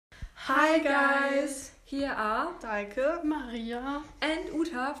Hi guys! Here are Daike, Maria, and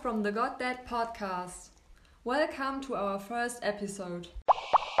Uta from the Got That podcast. Welcome to our first episode.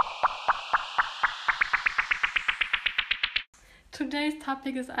 Today's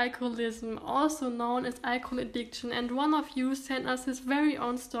topic is alcoholism, also known as alcohol addiction, and one of you sent us his very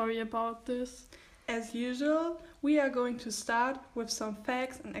own story about this. As usual, we are going to start with some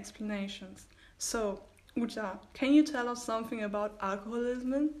facts and explanations. So, Uta, can you tell us something about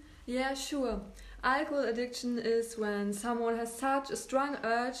alcoholism? Yeah, sure. Alcohol addiction is when someone has such a strong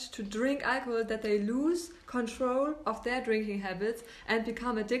urge to drink alcohol that they lose control of their drinking habits and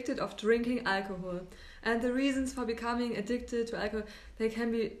become addicted of drinking alcohol. And the reasons for becoming addicted to alcohol, they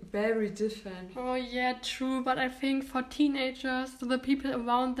can be very different. Oh yeah, true, but I think for teenagers, the people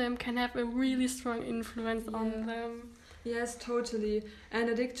around them can have a really strong influence on them. Yes, totally. And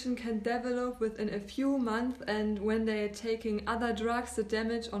addiction can develop within a few months, and when they are taking other drugs, the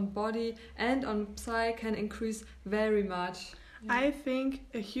damage on body and on psyche can increase very much. I think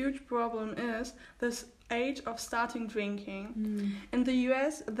a huge problem is this age of starting drinking. In the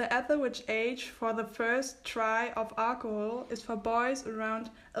US, the average age for the first try of alcohol is for boys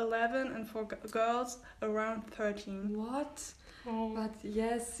around 11 and for girls around 13. What? Oh. But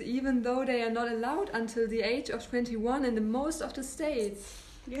yes, even though they are not allowed until the age of 21 in the most of the states.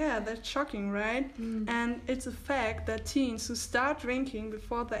 Yeah, that's shocking, right? And it's a fact that teens who start drinking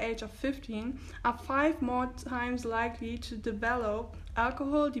before the age of 15 are 5 more times likely to develop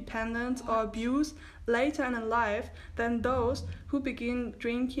alcohol dependence or abuse later in life than those who begin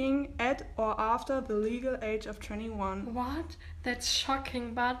drinking at or after the legal age of 21. What? That's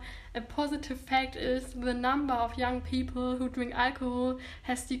shocking, but a positive fact is the number of young people who drink alcohol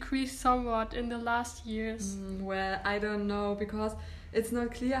has decreased somewhat in the last years. Well, I don't know, because it's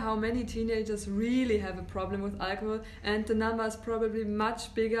not clear how many teenagers really have a problem with alcohol, and the number is probably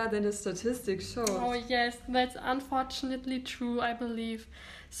much bigger than the statistics show. Oh yes, that's unfortunately true, I believe.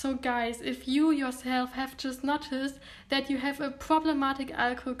 So guys, if you yourself have just noticed that you have a problematic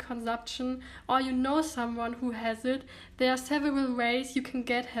alcohol consumption or you know someone who has it, there are several ways you can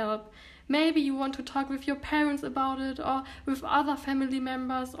get help. Maybe you want to talk with your parents about it or with other family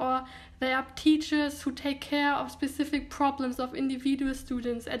members, or there are teachers who take care of specific problems of individual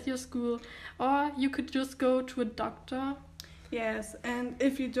students at your school, or you could just go to a doctor. Yes, and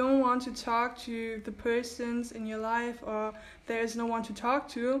if you don't want to talk to the persons in your life or there is no one to talk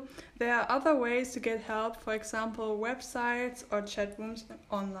to, there are other ways to get help, for example, websites or chat rooms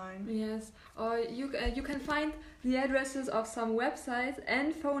online. Yes, or you can find the addresses of some websites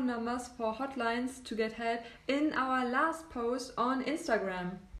and phone numbers for hotlines to get help in our last post on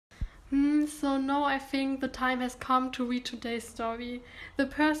Instagram. So now I think the time has come to read today's story. The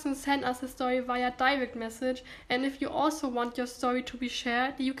person sent us a story via direct message, and if you also want your story to be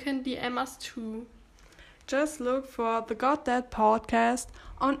shared, you can DM us too. Just look for the Got That podcast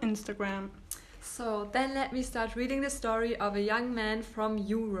on Instagram. So then let me start reading the story of a young man from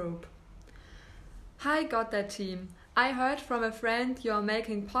Europe. Hi, Got That team. I heard from a friend you're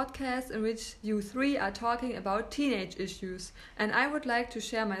making podcasts in which you three are talking about teenage issues, and I would like to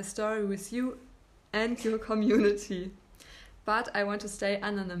share my story with you and your community. But I want to stay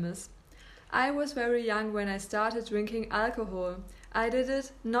anonymous. I was very young when I started drinking alcohol. I did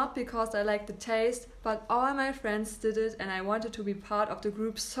it not because I liked the taste, but all my friends did it and I wanted to be part of the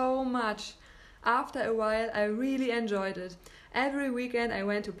group so much. After a while, I really enjoyed it. Every weekend I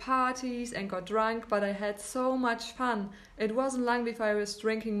went to parties and got drunk, but I had so much fun. It wasn't long before I was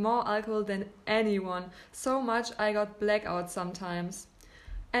drinking more alcohol than anyone, so much I got blackouts sometimes.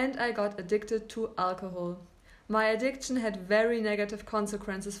 And I got addicted to alcohol. My addiction had very negative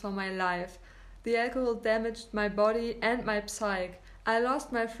consequences for my life. The alcohol damaged my body and my psyche. I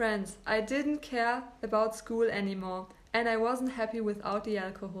lost my friends. I didn't care about school anymore, and I wasn't happy without the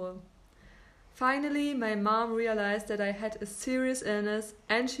alcohol. Finally, my mom realized that I had a serious illness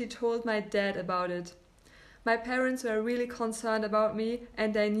and she told my dad about it. My parents were really concerned about me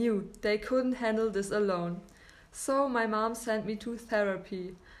and they knew they couldn't handle this alone. So my mom sent me to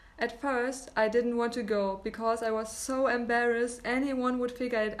therapy. At first, I didn't want to go because I was so embarrassed anyone would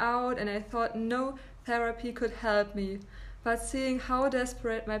figure it out and I thought no therapy could help me. But seeing how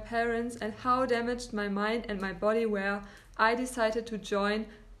desperate my parents and how damaged my mind and my body were, I decided to join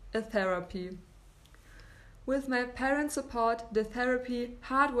a therapy. With my parents' support, the therapy,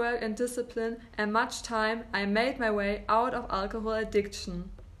 hard work and discipline, and much time, I made my way out of alcohol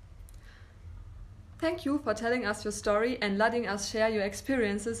addiction. Thank you for telling us your story and letting us share your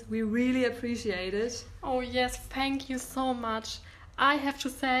experiences. We really appreciate it. Oh yes, thank you so much. I have to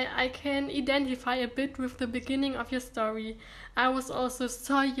say I can identify a bit with the beginning of your story. I was also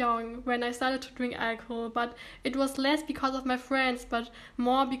so young when I started to drink alcohol, but it was less because of my friends, but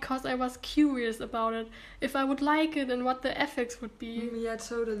more because I was curious about it, if I would like it and what the effects would be. Yeah,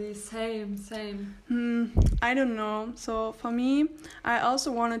 totally. Same. I don't know. So for me, I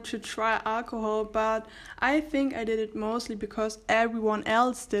also wanted to try alcohol, but I think I did it mostly because everyone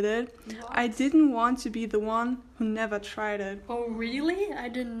else did it. What? I didn't want to be the one who never tried it. Oh, really? I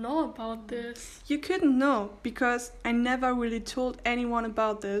didn't know about this. You couldn't know because I never really told anyone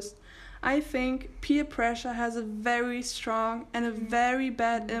about this. I think peer pressure has a very strong and a very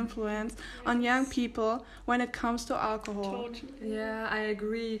bad influence on young people when it comes to alcohol. Totally. Yeah, I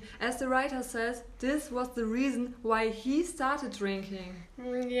agree. As the writer says, this was the reason why he started drinking.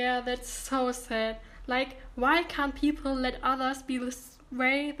 Yeah, that's so sad. Like, why can't people let others be the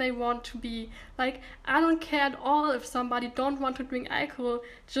way they want to be? Like, I don't care at all if somebody don't want to drink alcohol.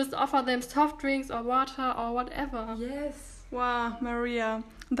 Just offer them soft drinks or water or whatever. Yes. Wow, Maria,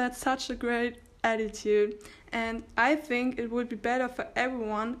 that's such a great attitude. And I think it would be better for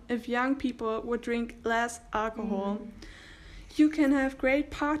everyone if young people would drink less alcohol. You can have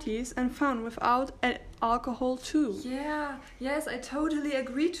great parties and fun without alcohol too. Yeah, yes, I totally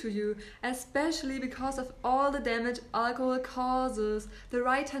agree to you, especially because of all the damage alcohol causes. The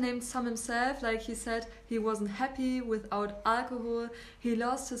writer named Sam himself, like he said, he wasn't happy without alcohol, he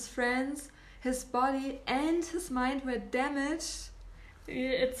lost his friends, his body and his mind were damaged.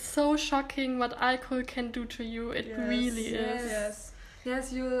 It's so shocking what alcohol can do to you. It really is. Yes.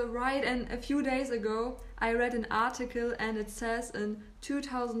 Yes, you're right. And a few days ago, I read an article and it says in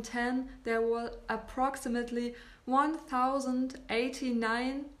 2010 there were approximately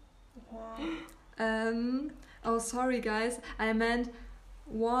 1,089. Oh, sorry, guys. I meant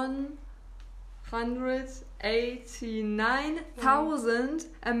 189,000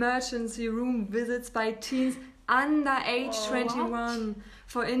 emergency room visits by teens under age 21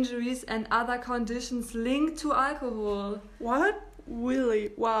 for injuries and other conditions linked to alcohol. What?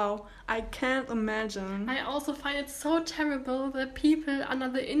 Really? Wow. I can't imagine. I also find it so terrible that people under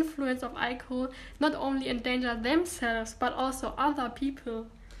the influence of alcohol not only endanger themselves but also other people.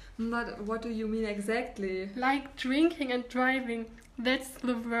 But what do you mean exactly? Like drinking and driving. That's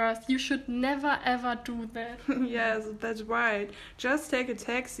the worst. You should never ever do that. Yes, that's right. Just take a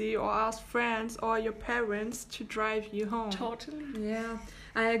taxi or ask friends or your parents to drive you home. Totally. Yeah,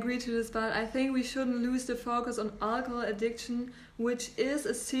 I agree to this, but I think we shouldn't lose the focus on alcohol addiction, which is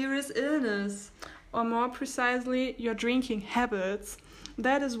a serious illness. Or more precisely, your drinking habits.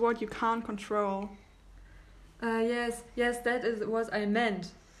 That is what you can't control. Yes, that is what I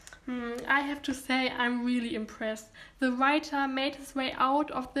meant. I have to say I'm really impressed. The writer made his way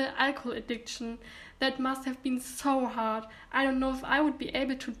out of the alcohol addiction. That must have been so hard. I don't know if I would be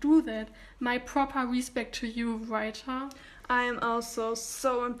able to do that. My proper respect to you, writer. I am also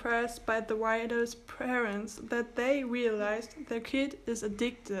so impressed by the writer's parents that they realized their kid is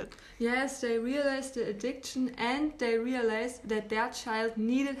addicted. Yes, they realized the addiction and they realized that their child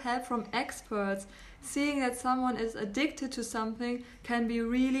needed help from experts. Seeing that someone is addicted to something can be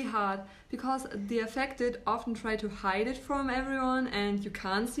really hard because the affected often try to hide it from everyone and you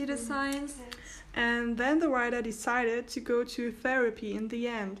can't see the signs. And then the writer decided to go to therapy in the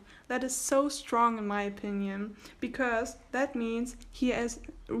end. That is so strong in my opinion, because that means he has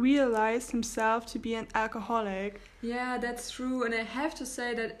realized himself to be an alcoholic. Yeah, that's true, and I have to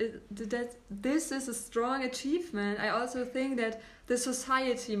say that this is a strong achievement. I also think that the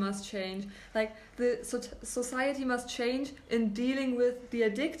society must change. Like the society must change in dealing with the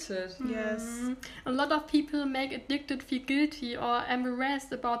addicted. Yes. A lot of people make addicted feel guilty or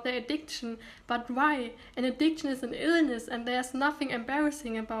embarrassed about their addiction. But why? An addiction is an illness and there's nothing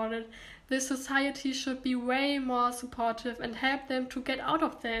embarrassing about it. The society should be way more supportive and help them to get out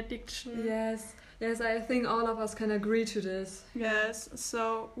of their addiction. Yes, I think all of us can agree to this. Yes,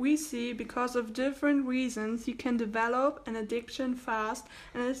 so we see because of different reasons you can develop an addiction fast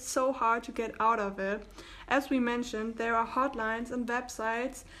and it's so hard to get out of it. As we mentioned, there are hotlines and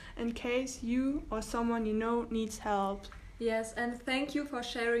websites in case you or someone you know needs help. Yes, and thank you for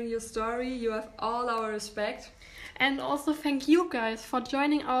sharing your story. You have all our respect. And also thank you guys for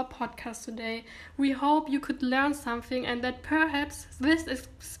joining our podcast today. We hope you could learn something and that perhaps this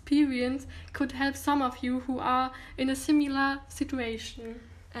experience could help some of you who are in a similar situation.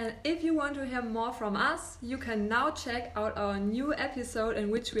 And if you want to hear more from us, you can now check out our new episode in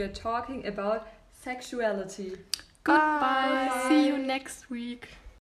which we are talking about sexuality. Goodbye. Bye. See you next week.